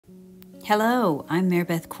Hello, I'm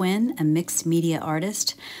Marybeth Quinn, a mixed media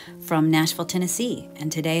artist from Nashville, Tennessee,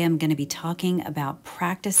 and today I'm going to be talking about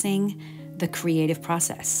practicing the creative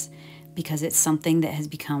process because it's something that has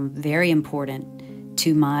become very important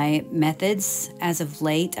to my methods. As of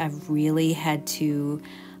late, I've really had to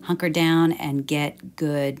hunker down and get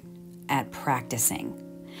good at practicing.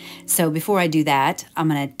 So before I do that, I'm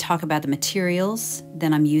going to talk about the materials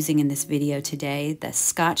that I'm using in this video today: the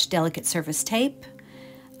Scotch Delicate Surface Tape,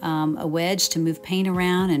 a wedge to move paint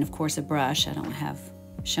around, and of course a brush I don't have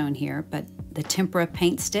shown here, but the tempera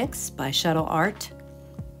paint sticks by Shuttle Art,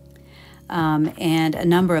 and a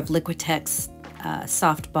number of Liquitex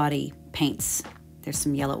soft body paints. There's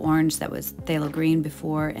some yellow orange, that was phthalo green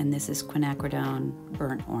before, and this is quinacridone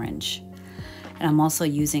burnt orange. And I'm also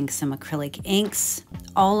using some acrylic inks.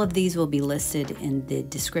 All of these will be listed in the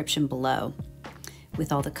description below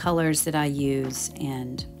with all the colors that I use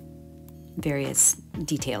and various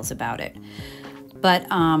details about it. But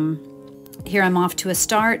here I'm off to a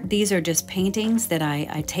start. These are just paintings that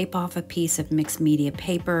I tape off a piece of mixed media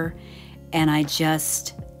paper and I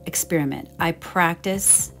just experiment. I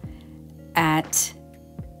practice at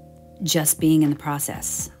just being in the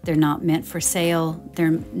process. They're not meant for sale.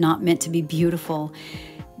 They're not meant to be beautiful.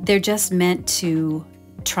 They're just meant to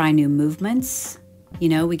try new movements. You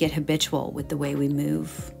know, we get habitual with the way we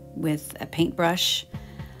move with a paintbrush,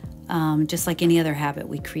 just like any other habit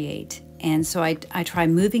we create. And so I try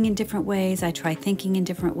moving in different ways. I try thinking in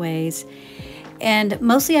different ways. And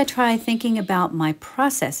mostly I try thinking about my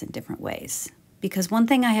process in different ways. Because one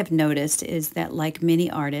thing I have noticed is that, like many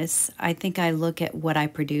artists, I think I look at what I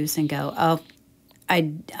produce and go, oh, I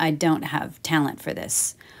don't have talent for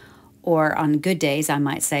this. Or on good days, I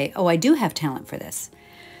might say, oh, I do have talent for this.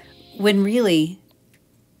 When really,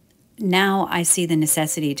 now I see the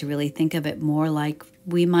necessity to really think of it more like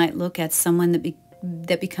we might look at someone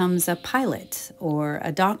that becomes a pilot or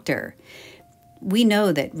a doctor. We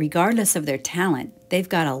know that regardless of their talent, they've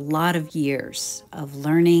got a lot of years of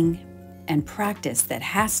learning and practice that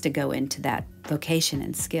has to go into that vocation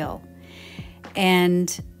and skill.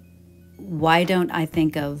 And why don't I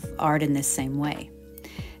think of art in this same way?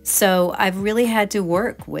 So I've really had to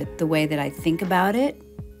work with the way that I think about it,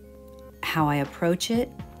 how I approach it,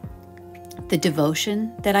 the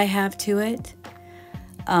devotion that I have to it,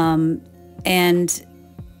 and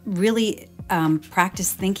really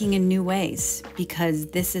practice thinking in new ways, because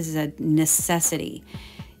this is a necessity.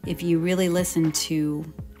 If you really listen to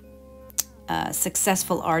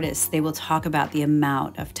successful artists, they will talk about the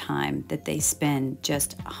amount of time that they spend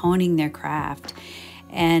just honing their craft.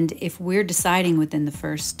 And if we're deciding within the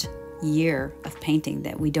first year of painting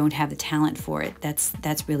that we don't have the talent for it,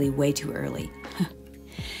 that's really way too early.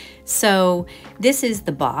 So this is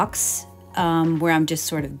the box where I'm just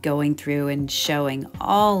sort of going through and showing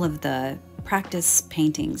all of the practice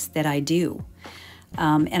paintings that I do.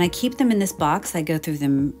 And I keep them in this box. I go through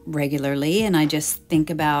them regularly and I just think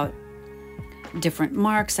about different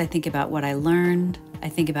marks. I think about what I learned. I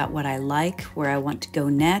think about what I like, where I want to go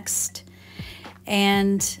next.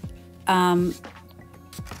 And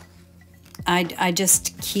I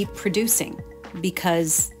just keep producing,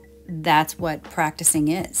 because that's what practicing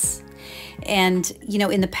is. And, you know,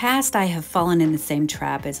 in the past, I have fallen in the same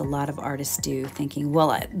trap as a lot of artists do, thinking,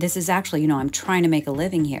 well, this is actually, you know, I'm trying to make a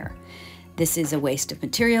living here. This is a waste of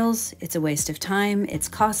materials. It's a waste of time. It's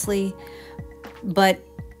costly. But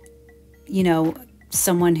you know,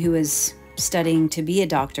 someone who is studying to be a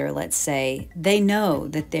doctor, let's say, they know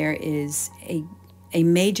that there is a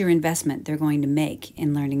major investment they're going to make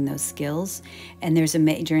in learning those skills, and there's a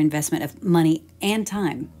major investment of money and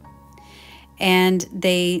time. And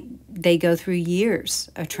they go through years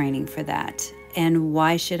of training for that. And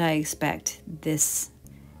why should I expect this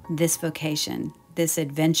vocation, this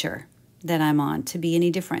adventure that I'm on, to be any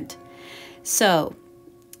different? So,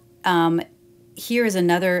 here is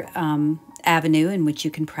another avenue in which you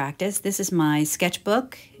can practice. This is my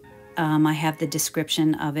sketchbook. I have the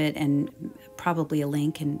description of it and probably a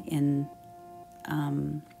link in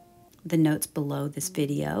the notes below this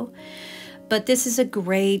video. But this is a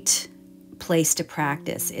great place to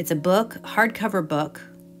practice. It's a book, hardcover book,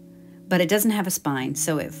 but it doesn't have a spine,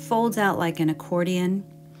 so it folds out like an accordion,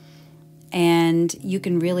 and you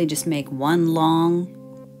can really just make one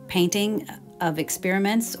long painting of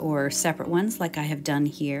experiments or separate ones like I have done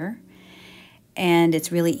here. And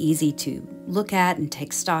it's really easy to look at and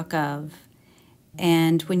take stock of.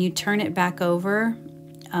 And when you turn it back over,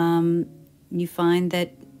 you find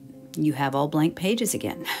that you have all blank pages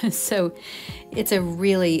again. So it's a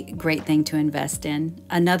really great thing to invest in.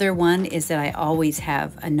 Another one is that I always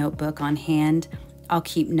have a notebook on hand. I'll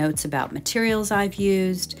keep notes about materials I've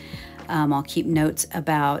used, I'll keep notes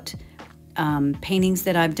about paintings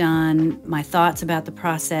that I've done, my thoughts about the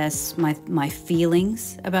process, my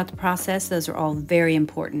feelings about the process. Those are all very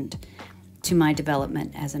important to my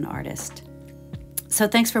development as an artist. So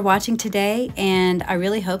thanks for watching today, and I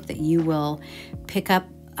really hope that you will pick up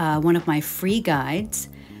one of my free guides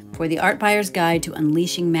for the Art Buyer's Guide to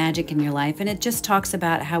Unleashing Magic in Your Life. And it just talks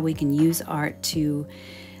about how we can use art to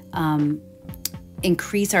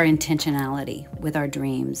increase our intentionality with our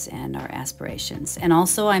dreams and our aspirations. And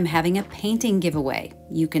also, I'm having a painting giveaway.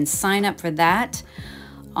 You can sign up for that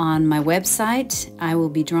on my website. I will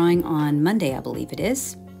be drawing on Monday, I believe it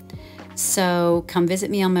is. So come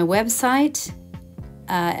visit me on my website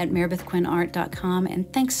at marybethquinnart.com.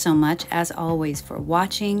 And thanks so much, as always, for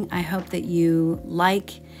watching. I hope that you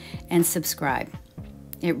like and subscribe.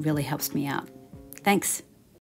 It really helps me out. Thanks.